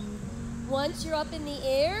 Once you're up in the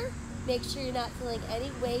air, make sure you're not feeling any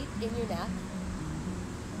weight in your neck.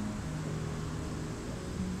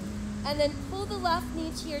 And then pull the left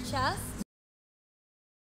knee to your chest.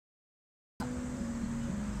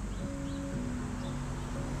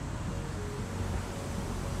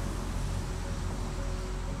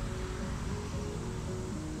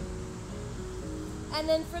 And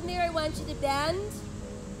then from there, I want you to bend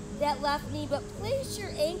that left knee, but place your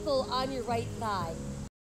ankle on your right thigh.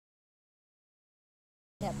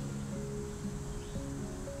 Hip.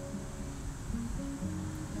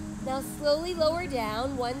 Now slowly lower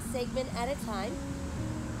down, one segment at a time.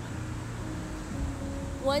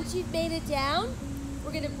 Once you've made it down,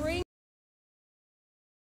 we're going to bring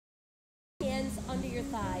hands under your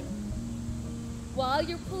thigh. While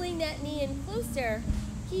you're pulling that knee in closer,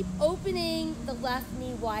 keep opening the left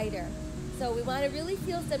knee wider. So we want to really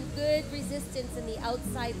feel some good resistance in the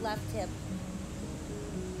outside left hip.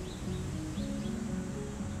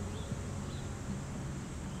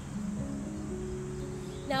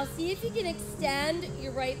 Now see if you can extend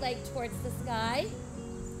your right leg towards the sky.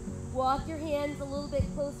 Walk your hands a little bit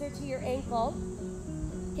closer to your ankle.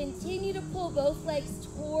 Continue to pull both legs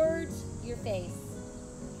towards your face.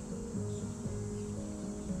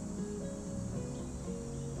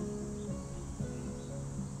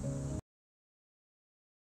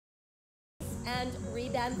 And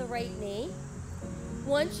rebend the right knee.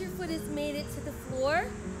 Once your foot has made it to the floor,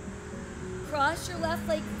 cross your left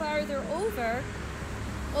leg farther over.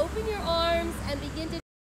 Open your arms and begin to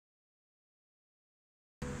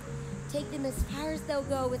take them as far as they'll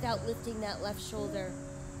go without lifting that left shoulder.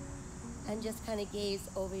 And just kind of gaze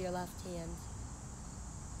over your left hand.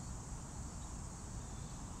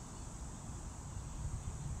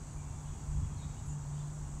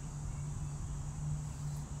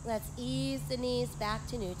 Let's ease the knees back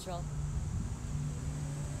to neutral.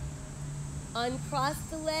 Uncross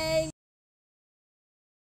the leg.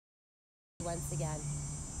 Once again.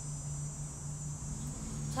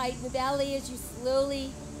 Tighten the belly as you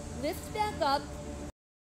slowly lift back up.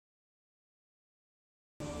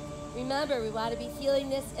 Remember, we want to be feeling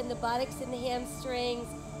this in the buttocks and the hamstrings,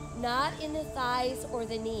 not in the thighs or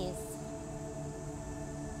the knees.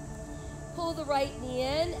 Pull the right knee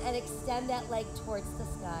in and extend that leg towards the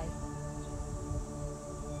sky.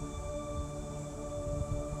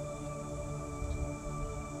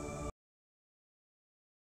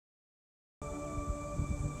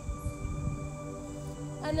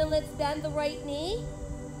 And then let's bend the right knee,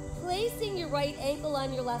 placing your right ankle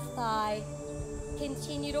on your left thigh.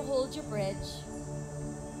 Continue to hold your bridge.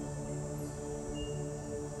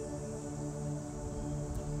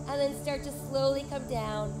 And then start to slowly come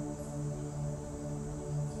down.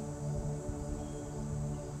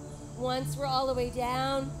 Once we're all the way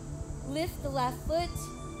down, lift the left foot,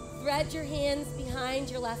 thread your hands behind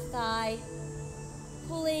your left thigh,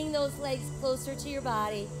 pulling those legs closer to your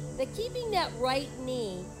body, but keeping that right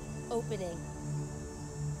knee opening.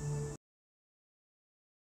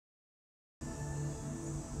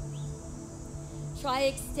 Try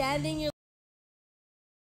extending your,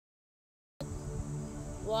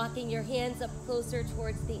 walking your hands up closer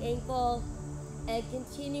towards the ankle and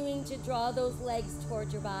continuing to draw those legs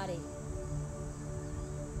towards your body.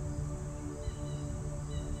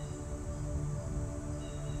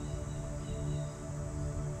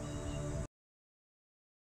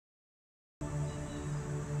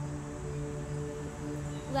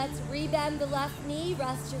 Let's rebend the left knee,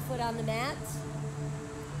 rest your foot on the mat.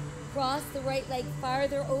 Cross the right leg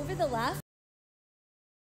farther over the left.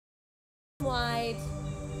 Wide.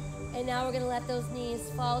 And now we're going to let those knees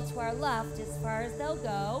fall to our left as far as they'll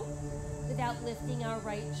go without lifting our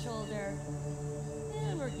right shoulder.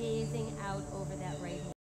 And we're gazing out over that right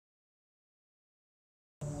hand.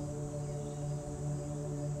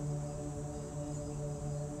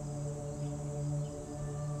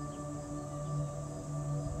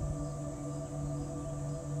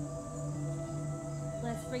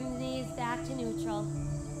 Let's bring the knees back to neutral.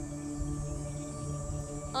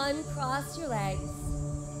 Uncross your legs.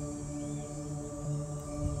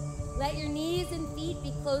 Let your knees and feet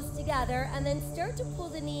be close together, and then start to pull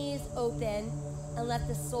the knees open and let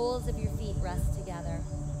the soles of your feet rest together.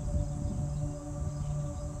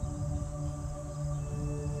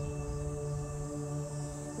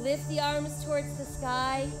 Lift the arms towards the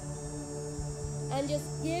sky and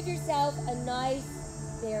just give yourself a nice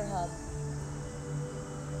bear hug.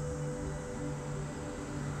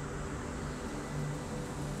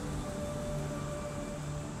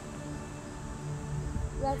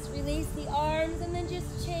 Let's release the arms and then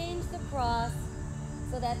just change the cross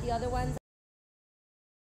so that the other one's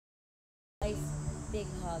a nice big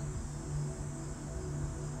hug.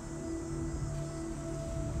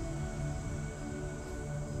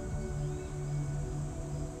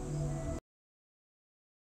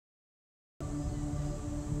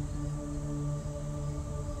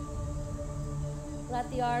 Let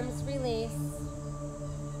the arms release.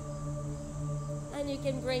 And you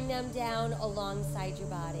can bring them down alongside your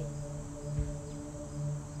body.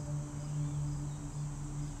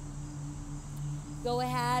 Go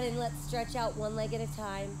ahead and let's stretch out one leg at a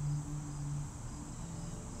time.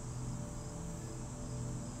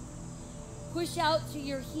 Push out through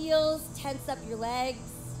your heels, tense up your legs.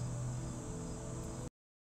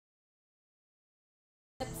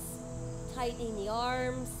 tightening the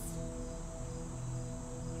arms.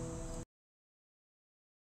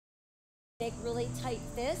 Make really tight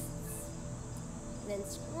fists. And then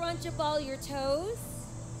scrunch up all your toes.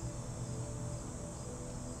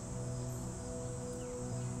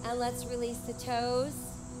 And let's release the toes.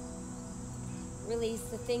 Release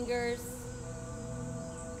the fingers.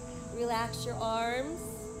 Relax your arms.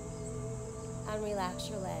 And relax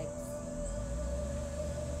your legs.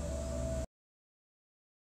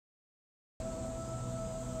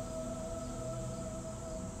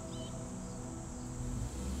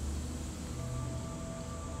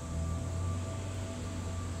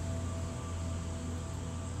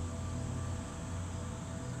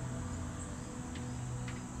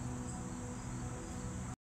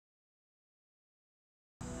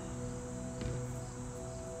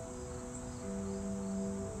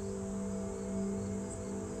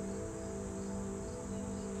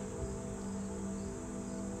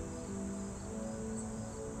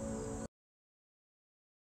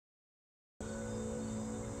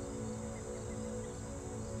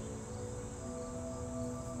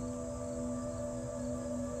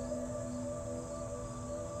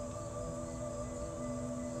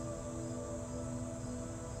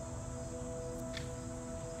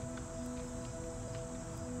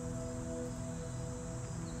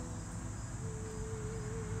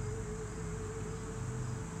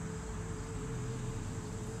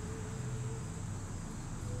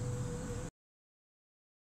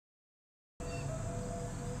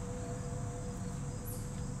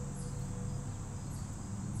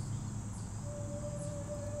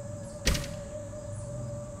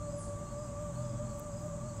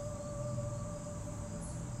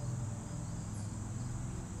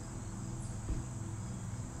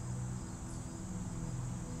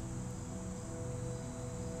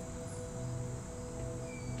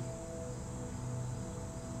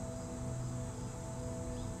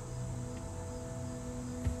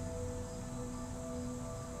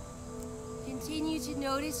 Continue to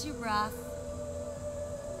notice your breath,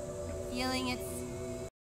 feeling its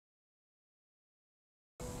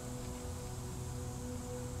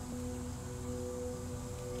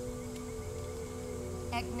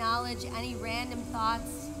acknowledge any random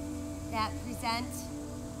thoughts that present,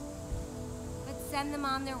 but send them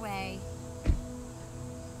on their way.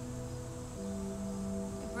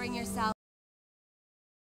 And bring yourself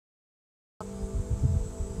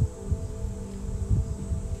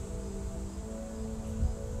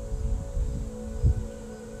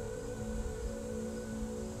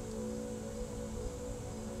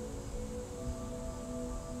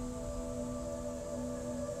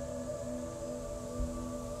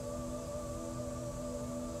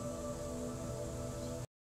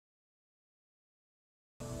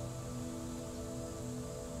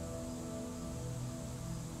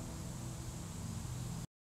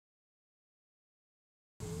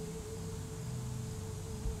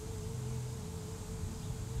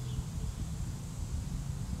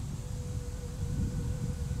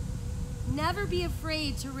never be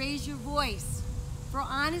afraid to raise your voice for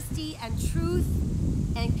honesty and truth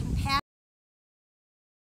and compassion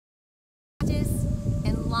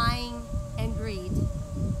and lying and greed.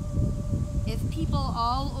 If people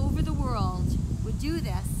all over the world would do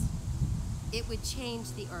this, it would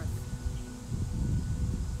change the earth.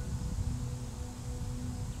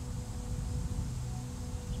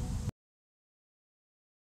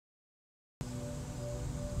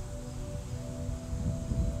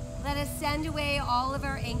 Let us send away all of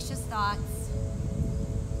our anxious thoughts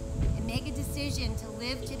and make a decision to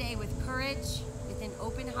live today with courage, with an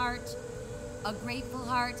open heart, a grateful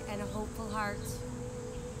heart, and a hopeful heart.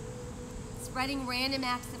 Spreading random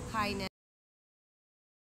acts of kindness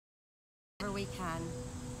wherever we can.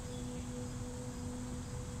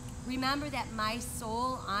 Remember that my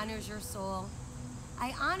soul honors your soul.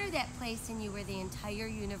 I honor that place in you where the entire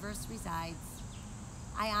universe resides.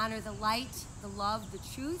 I honor the light, the love, the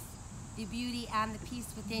truth, the beauty, and the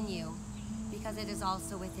peace within you, because it is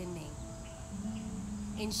also within me.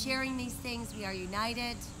 In sharing these things, we are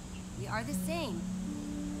united. We are the same.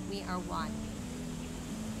 We are one.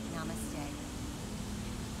 Namaste.